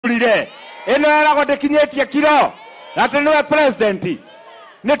ire eno era gote kinyetie kiro ataniwe president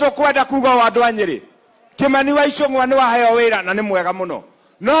nitukwenda kuga wandu anyiri Kimani wa Icung'wa ni waheo wira na ni mwega muno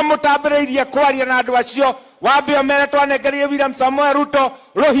no mutambiriirie kwaria na andu acio wambe omere twanengerie William Samoei Ruto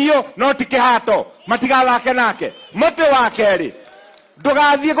ruhio no tikihato matigathake nake muti wa keri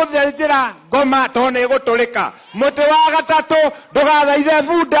ndugathie guthenjira ngoma tone gutulika muti wa gatatu ndugathaithe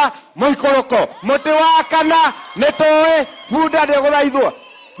bunda muikuruko muti wa kana nitoe bunda ndiguthaithwo.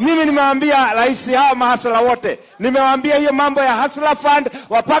 Mimi nimewaambia rais hao mahasla wote, nimewaambia hiyo mambo ya hustler fund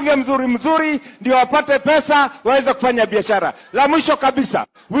wapange mzuri ndio wapate pesa waweze kufanya biashara. La mwisho kabisa,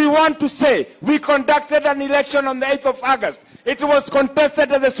 we want to say we conducted an election on the 8th of August. It was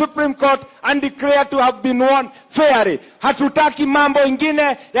contested at the Supreme Court and declared to have been won fairly. Hatutaki mambo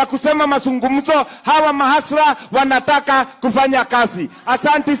ingine ya kusema mazungumzo. Hawa mahasla wanataka kufanya kazi.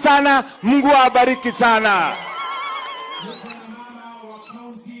 Asante sana, Mungu awabariki sana.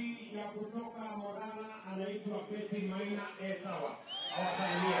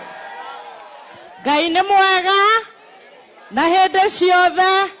 Ngai nĩ mwega na hĩndĩ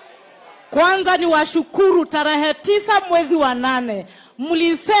ciothe. Kwanza ni washukuru tarehe 9 mwezi wa 8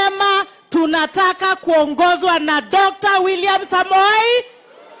 mlisema tunataka kuongozwa na Dr. William Samoei.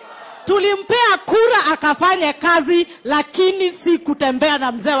 Tulimpea kura akafanye kazi, lakini si kutembea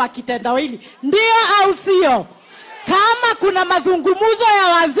na mzee wa kitendawili. Ndio au sio? Kama kuna mazungumzo ya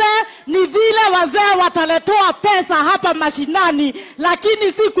wazee, ni vile wazee wataletoa pesa hapa mashinani,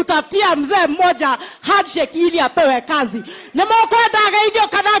 lakini si kutafutia mzee mmoja handshake ili apewe kazi. Nemokwenda geithio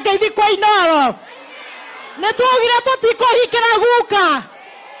kana ngeithi kwa inoro. Netugire tutiko hikira guka.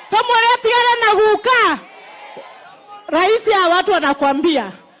 Tomwere tigana na guka. Rais ya watu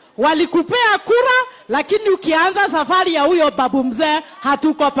wanakuambia walikupea kura, lakini ukianza safari ya huyo babu mzee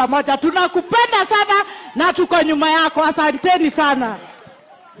hatuko pamoja. Tunakupenda sana na tuko nyuma yako. Asanteni sana.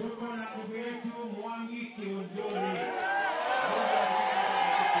 Mwangi Kiunjuri.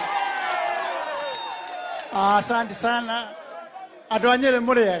 Asante sana. Andu anyere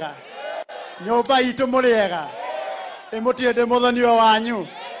muriega. Nyumba itu muriega. Emutiende muthanio wanyu.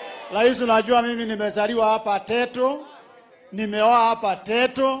 Rais, unajua mimi nimezaliwa hapa Teto. Nimeoa hapa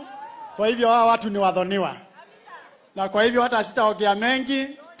Teto. Kwa hivyo hawa watu ni wadhoniwa. Na kwa hivyo hata sitaongea mengi,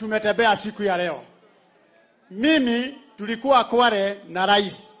 tumetembea siku ya leo. Mimi tulikuwa Kware na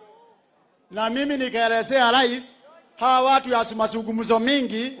rais. Na mimi nikaelezea rais, hawa watu ya mazungumzo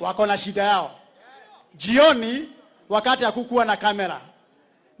mingi wako na shida yao. Jioni wakati hakukuwa na kamera,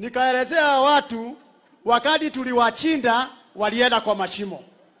 nikaelezea watu wakati tuliwachinda walienda kwa mashimo.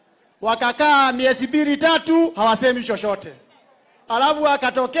 Wakakaa miezi 2-3 hawasemi chochote. Alafu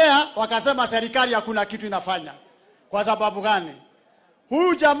wakatokea wakasema serikali hakuna kitu inafanya. Kwa sababu gani?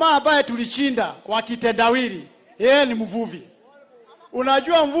 Huyu jamaa ambaye tulichinda wa kitendawili, yeye ni mvuvi.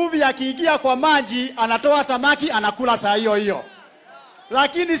 Unajua mvuvi akiingia kwa maji anatoa samaki anakula saa hiyo hiyo.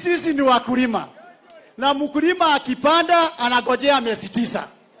 Lakini sisi ni wakulima. Na mkulima akipanda anagojea miezi 9.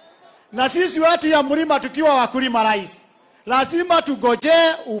 Na sisi watu ya mlima tukiwa wakulima rais, lazima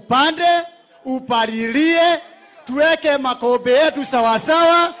tugojee upande, upalilie, tuweke makobe yetu sawa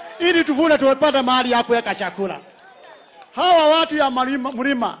sawa ili tuvune tupate mahali ya kuweka chakula. Hawa watu ya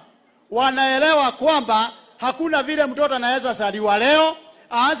mlima wanaelewa kwamba hakuna vile mtoto anaweza zaliwa leo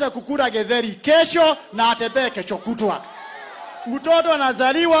aanze kukula getheri kesho na atembee kesho kutwa. Mtoto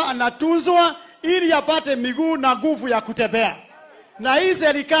anazaliwa anatunzwa ili apate miguu na nguvu ya kutembea. Na hii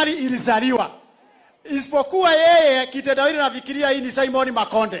serikali ilizaliwa. Isipokuwa yeye kitendawili nafikiria hii ni Simon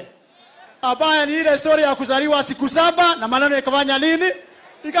Makonde. Abaya ni ile story ya kuzaliwa siku 7 na maneno yakafanya nini?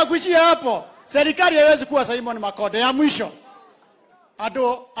 Ikakuishia hapo. Serikali haiwezi kuwa Simon Makonde. Ya mwisho,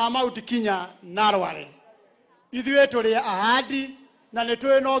 ado amauti Kinya Narware. Ithuĩ tũrĩ ahadi na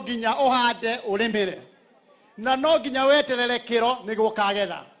nĩtũĩ no nginya ũhande ũrĩmĩre. Na no nginya weterere kĩro nĩguo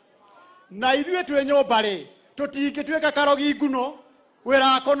kagetha. Na ithuĩ twĩ nyũmba rĩ, tũtingĩtuĩka karogi nguno,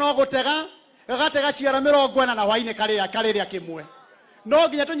 wĩra wako no gũtega, gagatega ciara 40 na hwainĩ karĩrĩa kĩmwe. No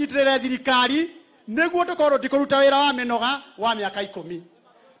nginya tũnyitĩrĩre thirikari nĩguo tũkorwo ndikũruta wĩra wa mĩnoga wa mĩaka 10.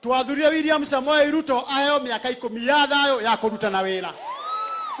 Twathurire William Samoei Ruto aheo mĩaka 10 ya thayũ ya kũruta na wĩra.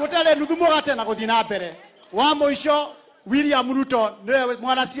 Gũtarĩ nuthu mũgate na gũthiĩ na mbere. Wa mũico William Ruto nĩwe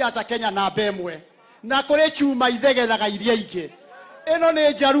mwana siasa Kenya namba 1. Na kũrĩ chuma ithegethaga iria ingĩ. Ĩno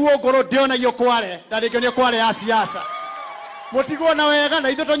nĩ jaluo ngoro ndionagio Kware, na rĩngĩ nĩ Kware ya siasa. Mũtigwo na wega na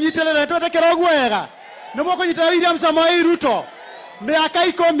ithuĩ tũnyitĩrĩre twetekera ũguo wega. Nĩ mũkũnyitĩrĩra William Samoei Ruto mĩaka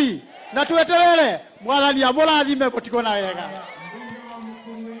 10 na tweterere mwathani amũrathime mũtigwo na wega.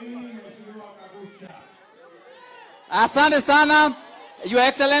 Asante sana Your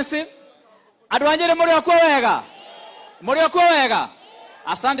Excellency. Adwanyere muri okwo wega. Muri okwo wega.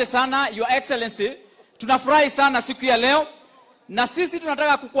 Asante sana Your Excellency. Tunafurahi sana siku ya leo. Na sisi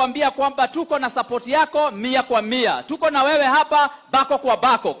tunataka kukuambia kwamba tuko na support yako 100%. Tuko na wewe hapa bako kwa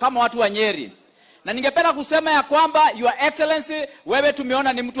bako kama watu wa Nyeri. Na ningependa kusema ya kwamba Your Excellency, wewe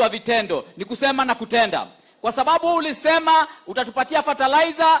tumeona ni mtu wa vitendo, ni kusema na kutenda. Kwa sababu ulisema utatupatia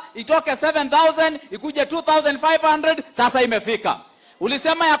fertilizer itoke 7,000 ikuje 2,500, sasa imefika.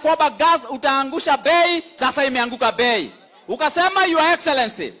 Ulisema ya kwamba gas utaangusha bei, sasa imeanguka bei. Ukasema Your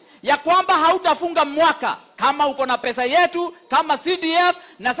Excellency ya kwamba hautafunga mwaka kama uko na pesa yetu kama CDF,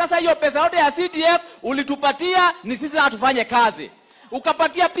 na sasa hiyo pesa yote ya CDF ulitupatia ni sisi hatufanye kazi.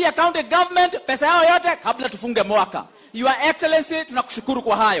 Ukapatia pia county government pesa yao yote kabla tufunge mwaka. Your Excellency, tunakushukuru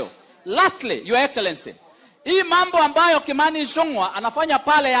kwa hayo. Lastly, Your Excellency, hii mambo ambayo Kimani Ichung'wah anafanya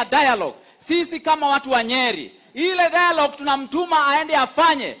pale ya dialogue, sisi kama watu wa Nyeri, ile dialogue tunamtuma aende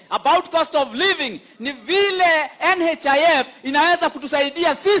afanye about cost of living, ni vile NHIF inaweza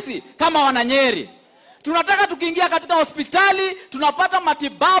kutusaidia sisi kama wananyeri. Tunataka tukiingia katika hospitali, tunapata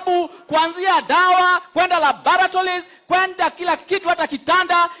matibabu kuanzia dawa, kwenda laboratories, kwenda kila kitu, hata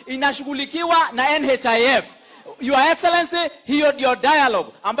kitanda inashughulikiwa na NHIF. Your Excellency, hiyo ndio dialogue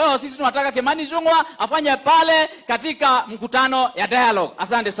ambayo sisi tunataka Kimani Ichung'wah afanye pale katika mkutano ya dialogue.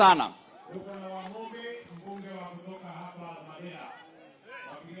 Asante sana.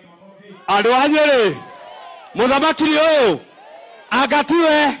 Adwanyere muthamaki huyo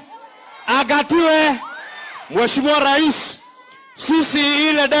agatiwe Mheshimiwa Rais. Sisi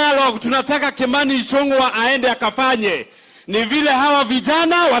ile dialogue tunataka Kimani Ichung'wah aende akafanye, ni vile hawa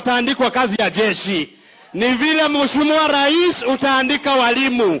vijana wataandikwa kazi ya jeshi, ni vile Mheshimiwa Rais utaandika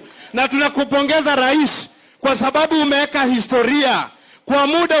walimu. Na tunakupongeza Rais kwa sababu umeweka historia. Kwa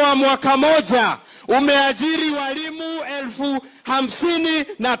muda wa mwaka moja umeajiri walimu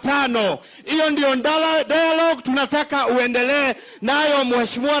 55,000. Hiyo ndio dialogue tunataka uendelee nayo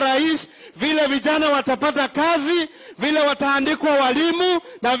Mheshimiwa Rais, vile vijana watapata kazi, vile wataandikwa walimu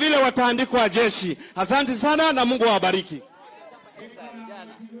na vile wataandikwa jeshi. Asante sana na Mungu awabariki.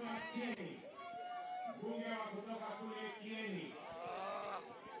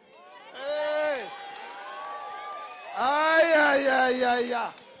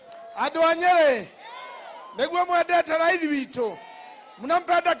 Adwanyere negwe mwendete raithi witũ,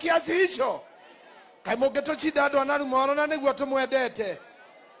 mnampenda kiasi hicho? Kai mũngĩtũcinda andũ anaru moro na nĩguo tũmwendete.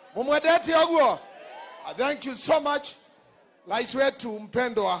 Mũmwendete ũguo? Thank you so much. Rais wetu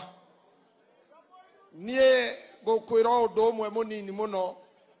mpendwa, niĩ ngũkwĩra ũndũ ũmwe mũnini mũno,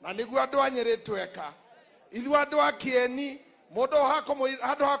 na nĩguo andũ a Nyeri tweka. Ithuĩ andũ a Kieni, mũndũ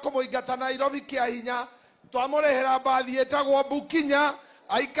handũ ha kũmũingata Nairobi kĩa hinya, twamũrĩhĩra mbathi ĩtagwo Bukinya,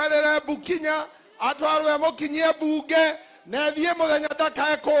 aikarĩre Bukinya, atwarwe mũkinyie bunge, na thiĩ mũthenya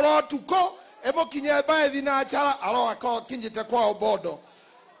ndakae kũũra ũtukũ, mũkinyie mbathi na achara aroakorwo kinyite kwao Bondo.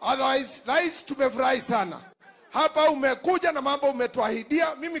 Otherwise, Rais, tumefurahi sana. Hapa umekuja na mambo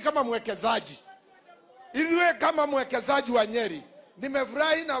umetuahidia. Mimi kama mwekezaji, iliwe kama mwekezaji wa Nyeri,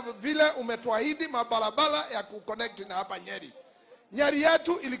 nimefurahi na vile umetuahidi mabarabara ya kuconnect na hapa Nyeri. Nyeri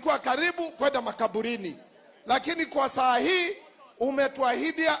yetu ilikuwa karibu kwenda makaburini, lakini kwa saa hii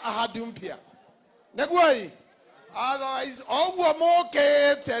umetuahidi ahadi mpya. Negwai, otherwise ogwo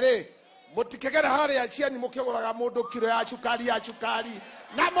mokete mutikegera hali ya chia ni mukiguraga mundu kilo ya chukari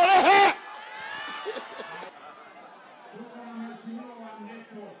na murehe.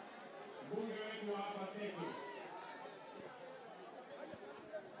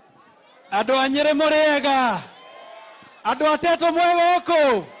 Andũ a Nyeri mũrĩega, andũ ateto mwega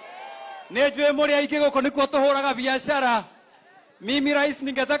huko, nĩnjũĩ mũrĩ aingĩ gũkũ nĩkuo tũhũraga biashara. Mimi Rais,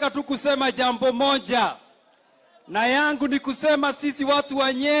 ningetaka tu kusema jambo moja, na yangu ni kusema sisi watu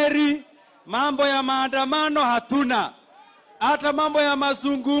wa Nyeri, mambo ya maandamano hatuna, hata mambo ya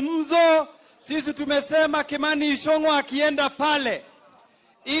mazungumzo. Sisi tumesema Kimani Ichung'wah akienda pale,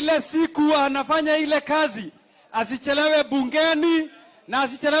 ile siku anafanya ile kazi, asichelewe bungeni na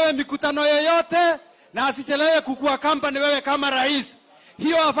asichelewe mikutano yoyote na asichelewe kukua kampani wewe kama rais.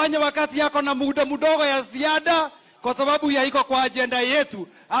 Hiyo afanye wakati yako na muda mdogo ya ziada, kwa sababu ya iko kwa agenda yetu.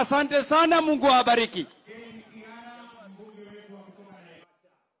 Asante sana, Mungu awabariki.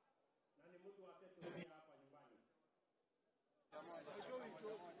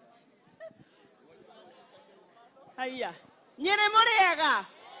 Haya, Nyeri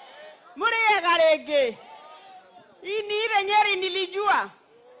muriega rege. Hii ni ile Nyeri nilijua.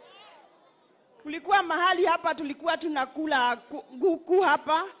 Kulikuwa mahali hapa tulikuwa tunakula nguku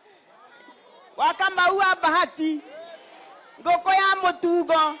hapa, wakama ua bahati, ngoko ya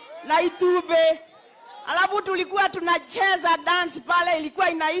motugo na itube. Alafu tulikuwa tunacheza dance pale, ilikuwa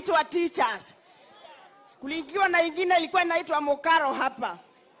inaitwa Teachers. kulingiwa na ingine ilikuwa inaitwa Mokaro hapa.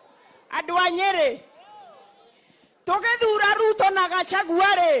 Andũ a Nyĩrĩ, tũgĩthura Ruto na Gachagua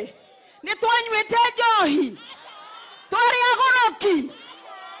rĩ, nĩ twanyuĩte njohi, twarĩ agoroki.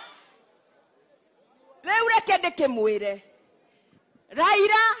 Rĩu reke ndĩkĩmwĩre,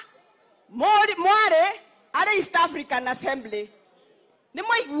 Raila mwarĩ arĩ East African Assembly. Nĩ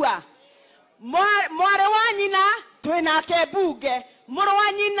mwaigua? Mwarĩ wa nyina twĩnake mbunge, mũrũ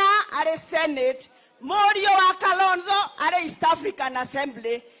wa nyina arĩ Senate, mũriũ wa Kalonzo arĩ East African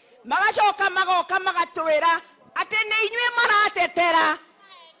Assembly. Magacoka magoka magatwĩra atĩ nĩ inyuĩ maratetera,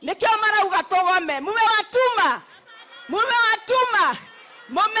 nĩkĩo marauga tũgome. Mume watuma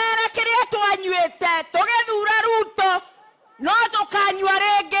mũmere kĩrĩa twanyuĩte tũgĩthura Ruto, no tũkanyua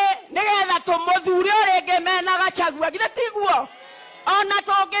rĩngĩ nĩgetha tũmũthure rĩngĩ mena Gachagua. Githĩ tiguo? Ona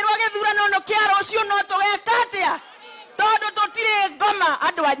tũngĩrwo gĩthurano no kĩa rũciũ no tũgeka atĩa? Tondũ tũtirĩ ngoma.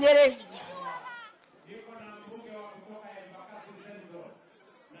 Andũ a Nyĩrĩ,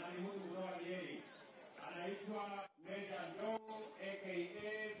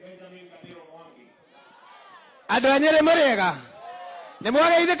 andũ a Nyĩrĩ mũrĩega, nĩ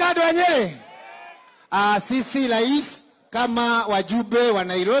mwageithĩka andũ a Nyĩrĩ? Sisi rais kama wajumbe wa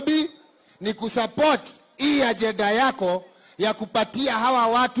Nairobi ni kusupport hii agenda yako ya kupatia hawa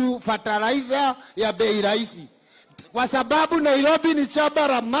watu fertilizer ya bei rahisi, kwa sababu Nairobi ni chaba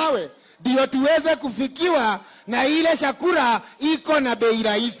la mawe, ndio tuweze kufikiwa na ile chakula iko na bei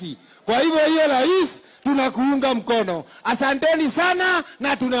rahisi. Kwa hivyo hiyo rais, tunakuunga mkono. Asanteni sana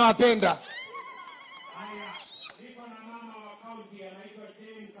na tunawapenda.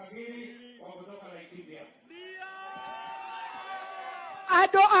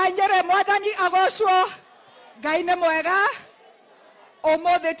 Andũ a Nyĩrĩ, Mwathani agocwo. Ngai nĩ mwega.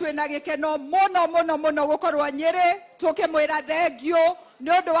 Ũmũthĩ twĩna gĩkeno mũno gũkorwo Nyĩrĩ, tũkĩmwĩra thengiũ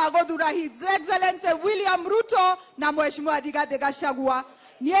nĩ ũndũ wa gũthura His Excellency William Ruto na Mheshimiwa Rigathi Gachagua.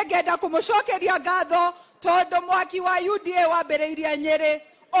 Niĩ ngenda kũmũcokeria ngatho tondũ mwaki wa UDA wambĩrĩirie Nyĩrĩ,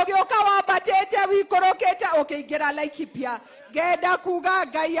 ũgĩũka wambatĩte wikũrũkĩte ũkĩingĩra Laikipia. Ngenda kuga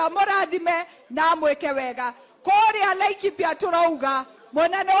Ngai amũrathime na amwĩke wega. Kũrĩa Laikipia tũrauga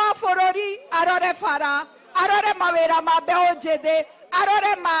mũnene wa bũrũri arore bara, arore mawĩra ma mbeũ njĩthĩ,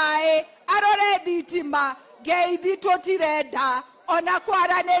 arore maĩ, arore thitima. Ngeithi tũtirenda, ona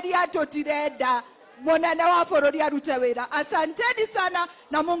kwaranĩria tũtirenda. Mũnene wa bũrũri arute wĩra. Asanteni sana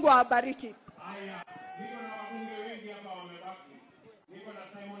na Mungu awabariki.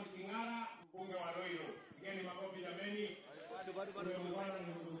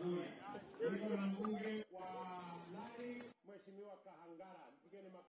 Mbunge